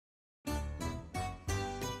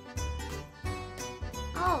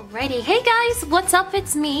Alrighty, hey guys, what's up?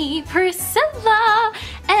 It's me, Priscilla,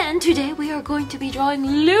 and today we are going to be drawing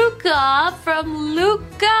Luca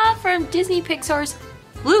from Disney Pixar's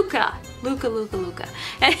Luca.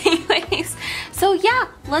 Anyways, so yeah,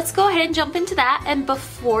 let's go ahead and jump into that. And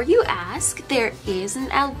before you ask, there is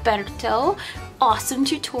an Alberto awesome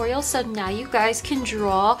tutorial, so now you guys can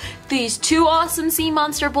draw these two awesome sea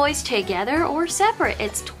monster boys together or separate.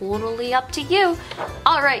 It's totally up to you.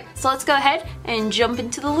 Alright, so let's go ahead and jump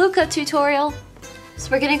into the Luca tutorial. So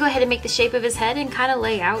we're gonna go ahead and make the shape of his head and kind of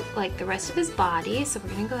lay out like the rest of his body. So we're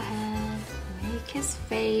gonna go ahead and make his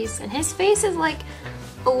face, and his face is like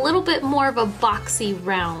a little bit more of a boxy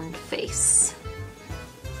round face,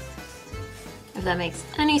 if that makes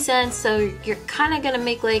any sense. So you're kind of gonna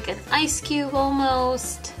make like an ice cube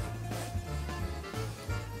almost.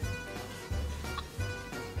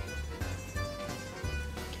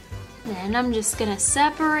 Then I'm just gonna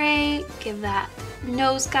separate, give that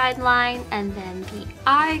nose guideline and then the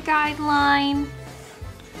eye guideline.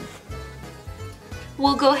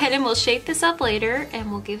 We'll go ahead and we'll shape this up later and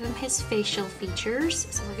we'll give him his facial features.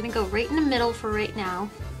 So we're gonna go right in the middle for right now.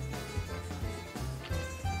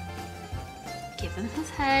 Give him his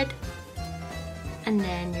head. And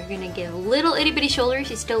then you're gonna give little itty bitty shoulders.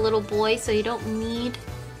 He's still a little boy, so you don't need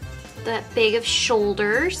that big of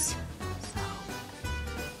shoulders.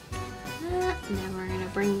 And then we're gonna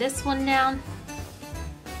bring this one down.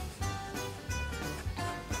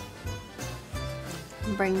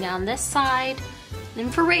 And bring down this side. Then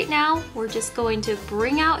for right now, we're just going to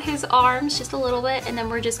bring out his arms just a little bit, and then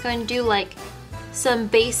we're just going to do like some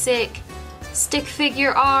basic stick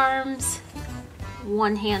figure arms.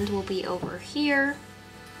 One hand will be over here,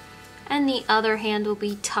 and the other hand will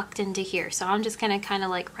be tucked into here. So I'm just gonna kind of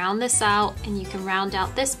like round this out, and you can round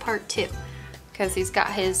out this part too, because he's got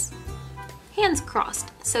his hands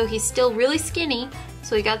crossed. So he's still really skinny.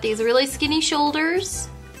 So we got these really skinny shoulders.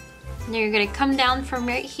 And then you're gonna come down from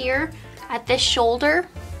right here at this shoulder,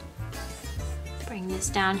 bring this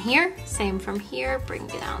down here, same from here, bring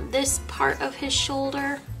down this part of his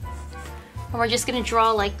shoulder, and we're just gonna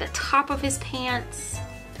draw like the top of his pants.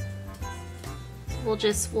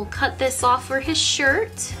 We'll cut this off for his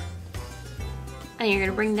shirt, and you're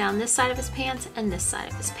gonna bring down this side of his pants and this side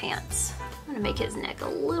of his pants. I'm gonna make his neck a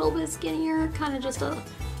little bit skinnier, kind of just to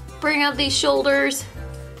bring out these shoulders.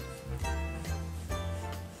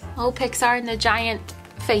 Oh, Pixar and the giant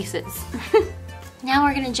faces. Now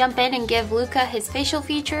we're gonna jump in and give Luca his facial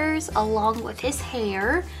features along with his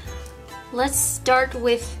hair. Let's start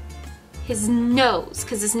with his nose,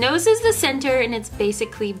 because his nose is the center and it's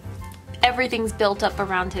basically everything's built up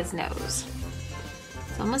around his nose.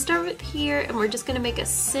 So I'm gonna start with here, and we're just gonna make a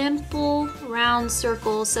simple round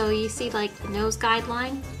circle. So you see like the nose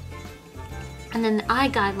guideline and then the eye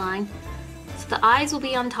guideline. So the eyes will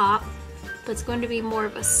be on top, but it's going to be more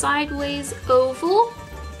of a sideways oval.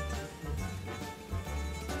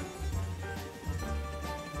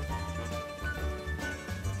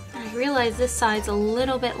 I realize this side's a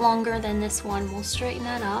little bit longer than this one. We'll straighten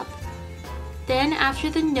that up. Then after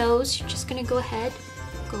the nose, you're just gonna go ahead,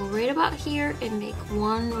 go right about here and make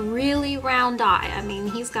one really round eye. I mean,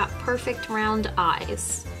 he's got perfect round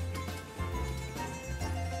eyes.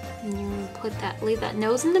 And you're gonna leave that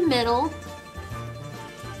nose in the middle.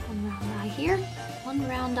 One round eye here, one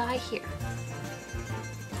round eye here.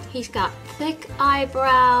 He's got thick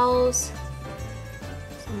eyebrows.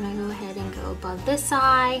 So I'm gonna go ahead and go above this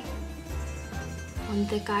eye. One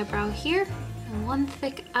thick eyebrow here, and one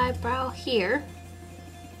thick eyebrow here.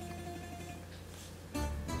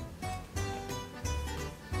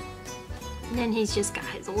 And then he's just got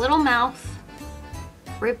his little mouth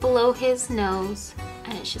right below his nose,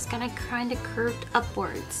 and it's just gonna kind of curved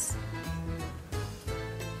upwards.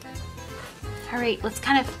 Alright, let's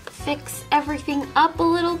kind of fix everything up a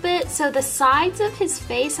little bit. So the sides of his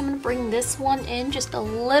face, I'm gonna bring this one in just a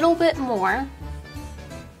little bit more.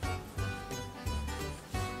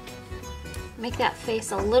 Make that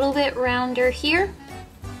face a little bit rounder here.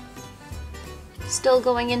 Still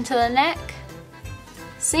going into the neck.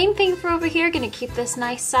 Same thing for over here, gonna keep this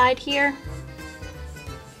nice side here.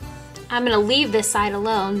 I'm gonna leave this side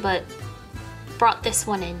alone, but brought this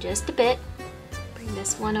one in just a bit. Bring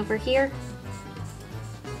this one over here.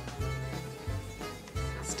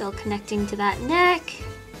 Still connecting to that neck.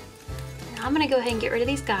 Now I'm gonna go ahead and get rid of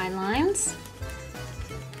these guidelines.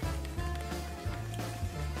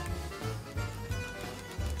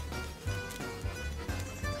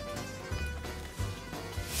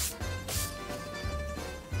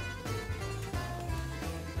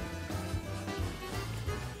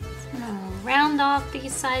 Round off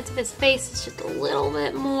these sides of his face just a little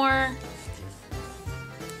bit more.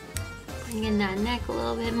 Bring in that neck a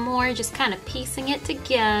little bit more, just kind of piecing it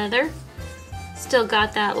together. Still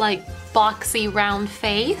got that like boxy round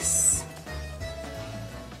face.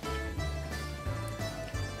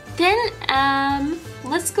 Then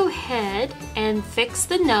let's go ahead and fix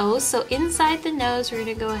the nose. So inside the nose, we're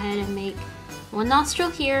gonna go ahead and make one nostril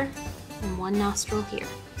here and one nostril here.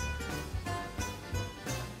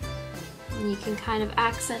 And you can kind of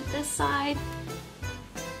accent this side.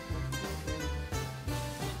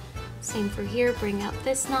 Same for here, bring out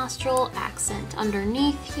this nostril, accent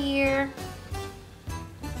underneath here.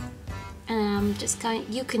 And I'm just going,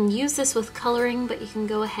 you can use this with coloring, but you can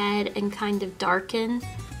go ahead and kind of darken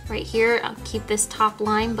right here. I'll keep this top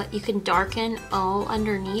line, but you can darken all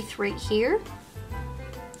underneath right here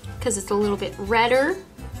because it's a little bit redder.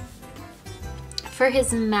 For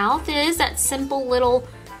his mouth, it is that simple little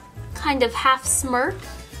kind of half smirk,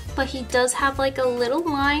 but he does have like a little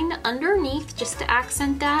line underneath just to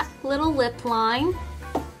accent that little lip line.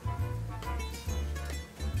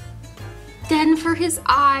 Then for his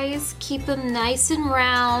eyes, keep them nice and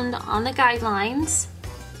round on the guidelines.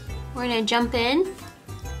 We're gonna jump in.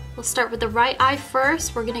 We'll start with the right eye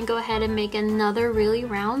first. We're gonna go ahead and make another really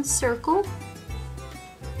round circle.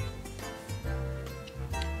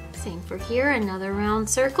 Same for here, another round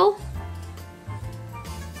circle.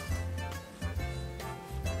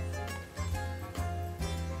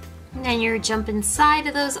 And then you're jumping inside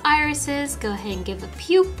of those irises. Go ahead and give a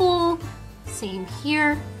pupil. Same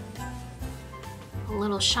here. A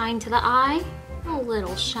little shine to the eye. A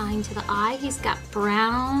little shine to the eye. He's got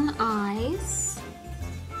brown eyes.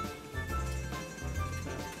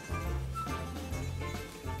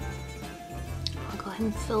 I'll go ahead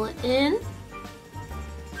and fill it in.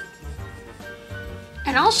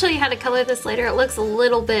 And I'll show you how to color this later. It looks a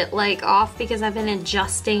little bit like off because I've been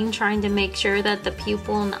adjusting, trying to make sure that the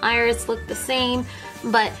pupil and the iris look the same.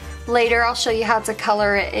 But later I'll show you how to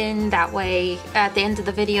color it in. That way at the end of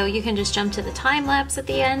the video you can just jump to the time lapse at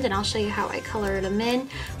the end and I'll show you how I colored them in.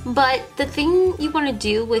 But the thing you want to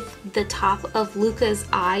do with the top of Luca's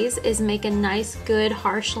eyes is make a nice good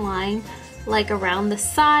harsh line like around the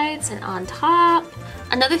sides and on top.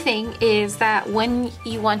 Another thing is that when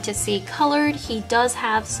you want to see colored, he does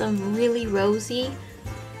have some really rosy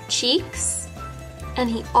cheeks and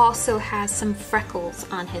he also has some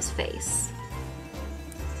freckles on his face.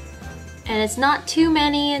 And it's not too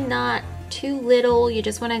many and not too little. You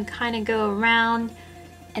just want to kind of go around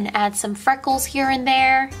and add some freckles here and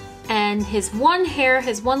there. And his one hair,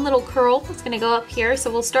 his one little curl is going to go up here.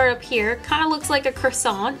 So we'll start up here. Kind of looks like a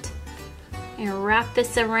croissant. And wrap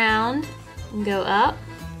this around and go up.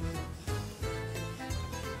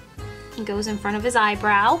 It goes in front of his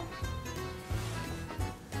eyebrow.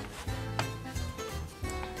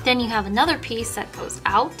 Then you have another piece that goes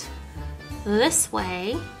out this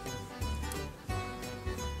way.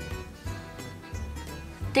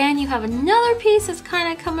 Then you have another piece that's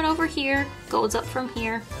kind of coming over here, goes up from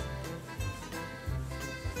here.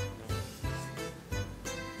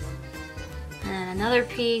 And another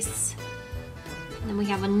piece. And then we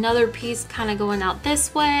have another piece kind of going out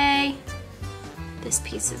this way. This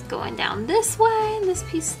piece is going down this way, and this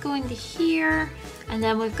piece is going to here. And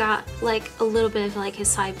then we've got like a little bit of like his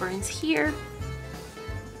sideburns here.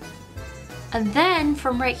 And then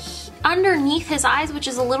from right underneath his eyes, which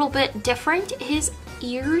is a little bit different, his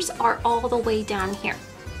ears are all the way down here.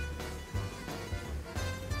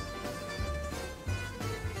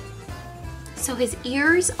 So his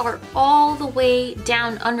ears are all the way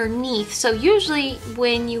down underneath. So usually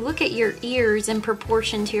when you look at your ears in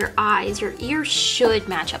proportion to your eyes, your ears should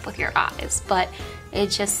match up with your eyes, but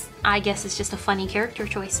it's just, I guess it's just a funny character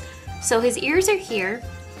choice. So his ears are here,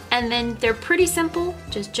 and then they're pretty simple.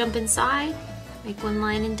 Just jump inside, make one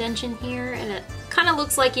line indentation here, and it kind of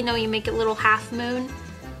looks like, you know, you make a little half moon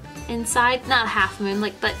inside. Not a half moon,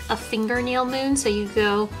 like, but a fingernail moon. So you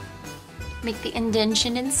go make the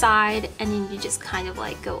indentation inside, and then you just kind of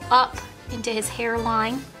like go up into his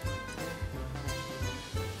hairline.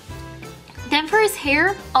 Then for his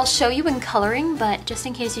hair, I'll show you in coloring, but just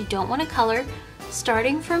in case you don't want to color,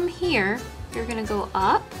 starting from here, you're gonna go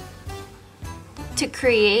up to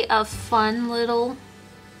create a fun little,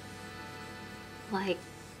 like,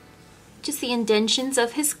 just the indentions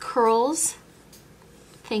of his curls.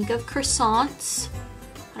 Think of croissants.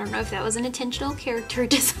 I don't know if that was an intentional character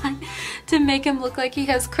design to make him look like he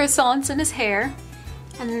has croissants in his hair.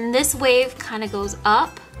 And then this wave kind of goes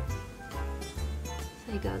up.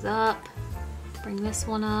 So he goes up, bring this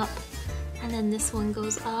one up, and then this one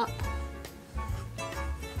goes up.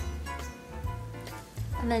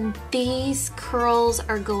 And then these curls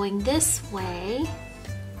are going this way.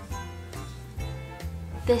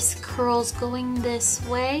 this curl's going this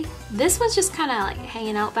way. This one's just kind of like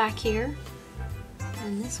hanging out back here.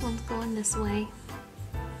 And this one's going this way.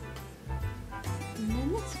 And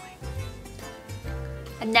then this way.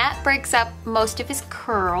 And that breaks up most of his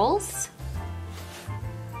curls.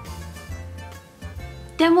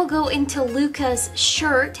 Then we'll go into Luca's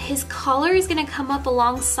shirt. His collar is gonna come up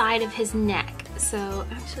alongside of his neck. So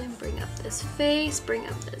actually bring up this face, bring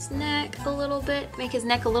up this neck a little bit, make his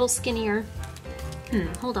neck a little skinnier.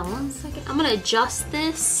 Hold on one second. I'm gonna adjust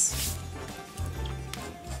this.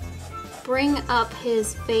 Bring up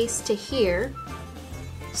his face to here.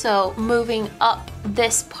 So moving up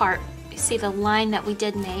this part, you see the line that we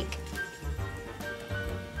did make.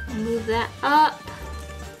 Move that up.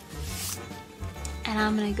 And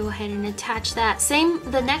I'm gonna go ahead and attach that.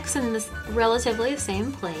 The neck's in this relatively the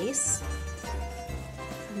same place.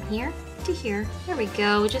 From here to here. There we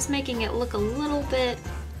go. Just making it look a little bit,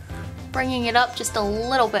 bringing it up just a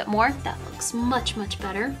little bit more. That looks much, much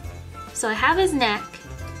better. So I have his neck.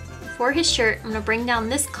 For his shirt, I'm gonna bring down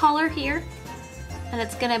this collar here. And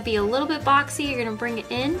it's gonna be a little bit boxy. You're gonna bring it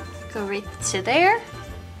in, go right to there.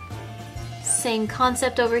 Same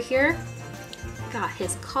concept over here. Got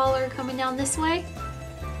his collar coming down this way.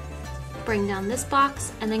 Bring down this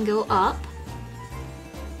box and then go up.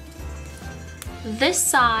 This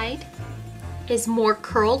side is more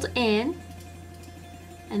curled in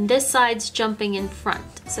and this side's jumping in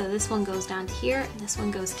front. So this one goes down to here and this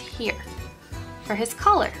one goes to here for his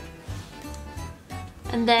collar.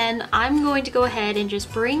 And then I'm going to go ahead and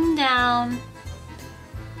just bring down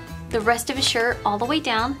the rest of his shirt all the way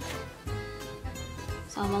down.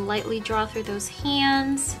 So I'm gonna lightly draw through those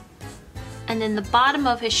hands. And then the bottom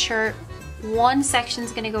of his shirt, one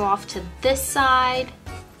section's gonna go off to this side.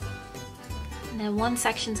 And then one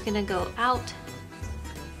section's gonna go out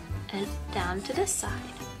and down to this side.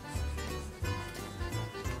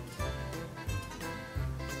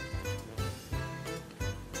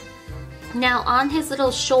 Now on his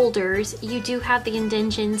little shoulders, you do have the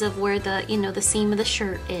indentions of where the, the seam of the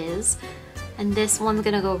shirt is. And this one's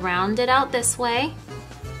gonna go rounded out this way.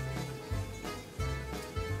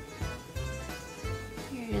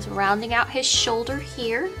 You're just rounding out his shoulder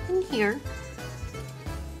here and here.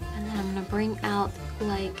 And then I'm gonna bring out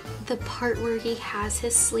like the part where he has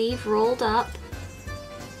his sleeve rolled up.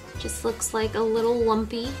 Just looks like a little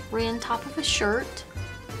lumpy right on top of a shirt.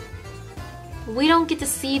 We don't get to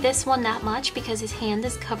see this one that much because his hand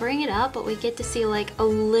is covering it up, but we get to see like a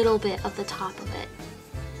little bit of the top of it.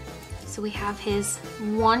 So we have his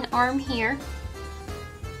one arm here.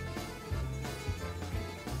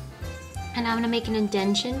 And I'm gonna make an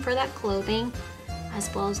indention for that clothing,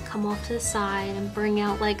 as well as come off to the side and bring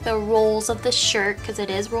out like the rolls of the shirt because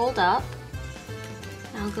it is rolled up.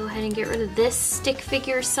 And I'll go ahead and get rid of this stick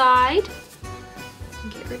figure side.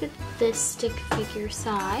 And get rid of this stick figure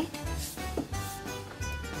side.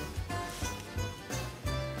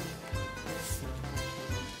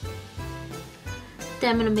 Then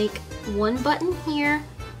I'm gonna make one button here,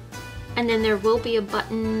 and then there will be a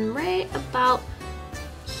button right about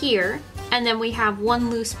here, and then we have one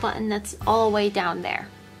loose button that's all the way down there.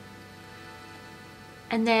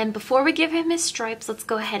 And then before we give him his stripes, let's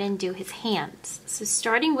go ahead and do his hands. So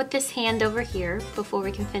starting with this hand over here, before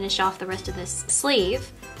we can finish off the rest of this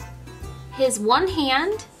sleeve, his one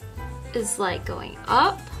hand is like going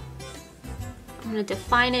up. I'm gonna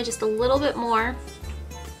define it just a little bit more,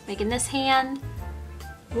 making this hand.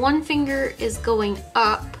 One finger is going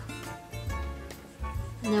up,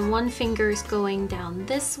 and then one finger is going down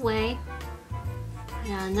this way,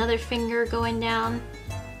 and another finger going down,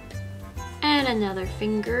 and another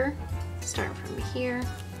finger, starting from here.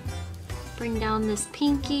 Bring down this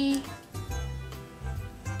pinky,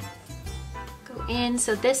 go in,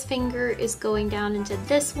 so this finger is going down into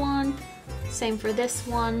this one, same for this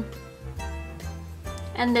one.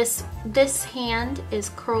 And this hand is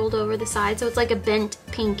curled over the side, so it's like a bent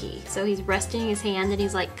pinky. So he's resting his hand and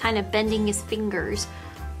he's like kind of bending his fingers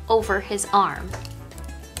over his arm.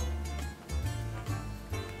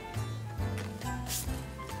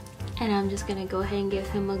 And I'm just gonna go ahead and give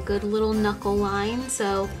him a good little knuckle line.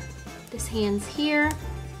 So this hand's here.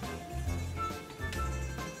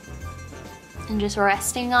 And just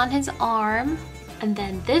resting on his arm. And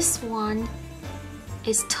then this one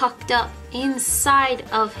is tucked up inside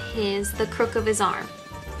of the crook of his arm.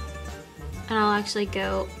 And I'll actually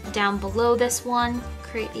go down below this one,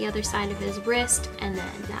 create the other side of his wrist, and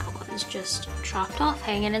then that one is just chopped off,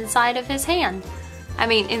 hanging inside of his hand. I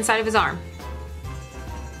mean, inside of his arm.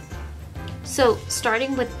 So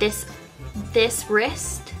starting with this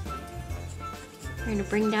wrist, we're gonna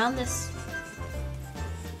bring down this,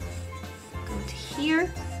 go to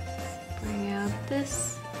here. Bring out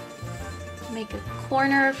this. Make a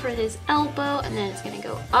corner for his elbow, and then it's gonna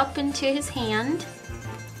go up into his hand.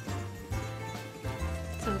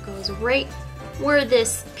 So it goes right where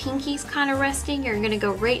this pinky's kind of resting. You're gonna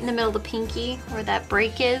go right in the middle of the pinky where that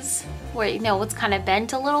break is, where you know it's kind of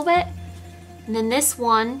bent a little bit. And then this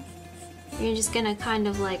one, you're just gonna kind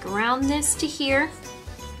of like round this to here,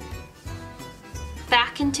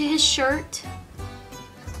 back into his shirt.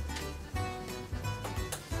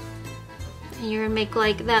 And you're gonna make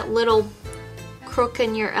like that little crook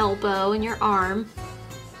in your elbow and your arm.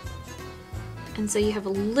 And so you have a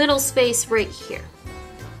little space right here.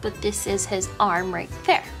 But this is his arm right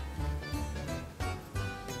there.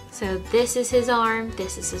 So this is his arm,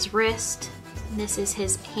 this is his wrist, and this is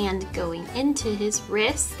his hand going into his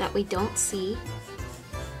wrist that we don't see.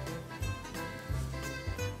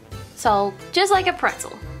 So just like a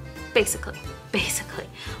pretzel, basically.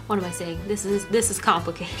 What am I saying? This is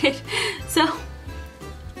complicated. So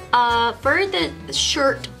for the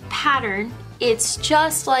shirt pattern, it's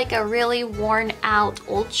just like a really worn out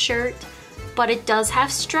old shirt, but it does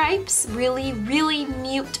have stripes, really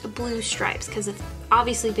mute blue stripes, because it's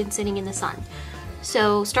obviously been sitting in the sun.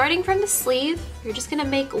 So starting from the sleeve, you're just gonna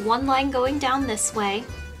make one line going down this way,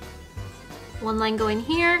 one line going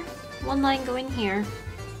here, one line going here,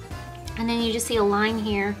 and then you just see a line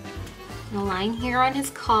here, and a line here on his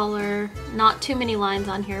collar. Not too many lines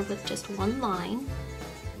on here, but just one line.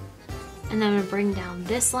 And then I'm gonna bring down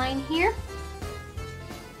this line here,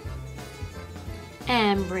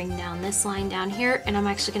 and bring down this line down here, and I'm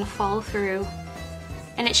actually gonna follow through.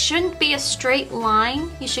 And it shouldn't be a straight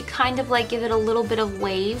line. You should kind of like give it a little bit of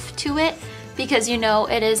wave to it, because you know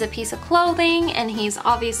it is a piece of clothing and he's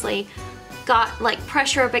obviously got like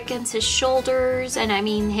pressure up against his shoulders, and I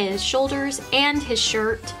mean his shoulders and his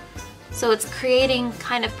shirt. So it's creating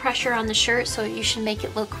kind of pressure on the shirt, so you should make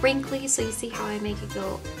it look wrinkly. So you see how I make it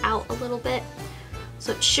go out a little bit?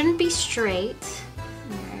 So it shouldn't be straight.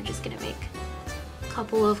 And we're just gonna make a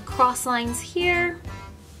couple of cross lines here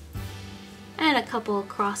and a couple of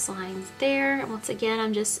cross lines there. And once again,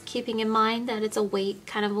 I'm just keeping in mind that it's a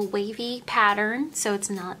kind of a wavy pattern, so it's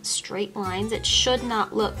not straight lines. It should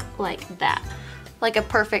not look like that, like a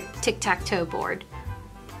perfect tic-tac-toe board.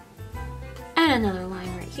 And another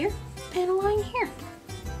line right here, and a line here.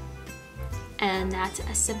 And that's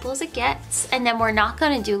as simple as it gets. And then we're not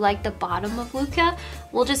gonna do like the bottom of Luca.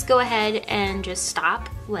 We'll just go ahead and just stop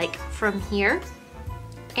like from here.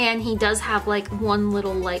 And he does have like one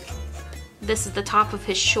little like, this is the top of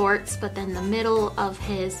his shorts, but then the middle of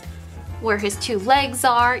his, where his two legs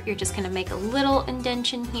are, you're just gonna make a little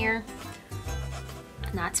indentation here.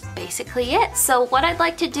 And that's basically it. So what I'd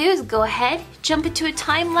like to do is go ahead, jump into a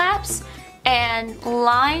time lapse, and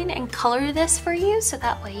line and color this for you, so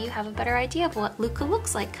that way you have a better idea of what Luca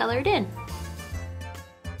looks like colored in.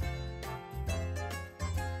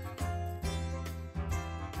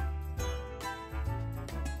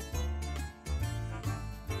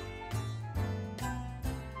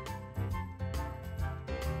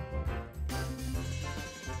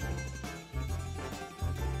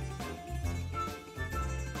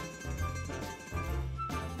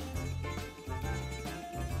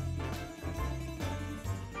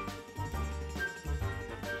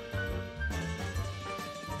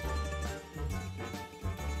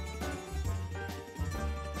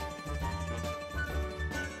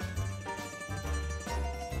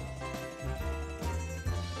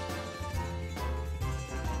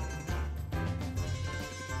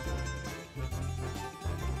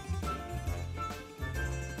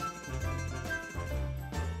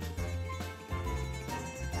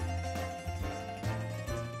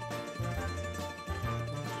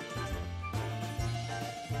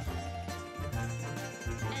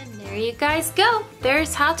 There you guys go.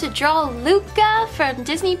 There's how to draw Luca from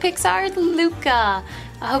Disney Pixar's Luca.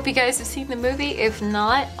 I hope you guys have seen the movie. If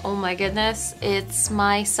not, oh my goodness, it's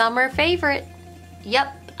my summer favorite.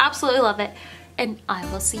 Yep, absolutely love it. And I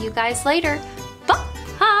will see you guys later.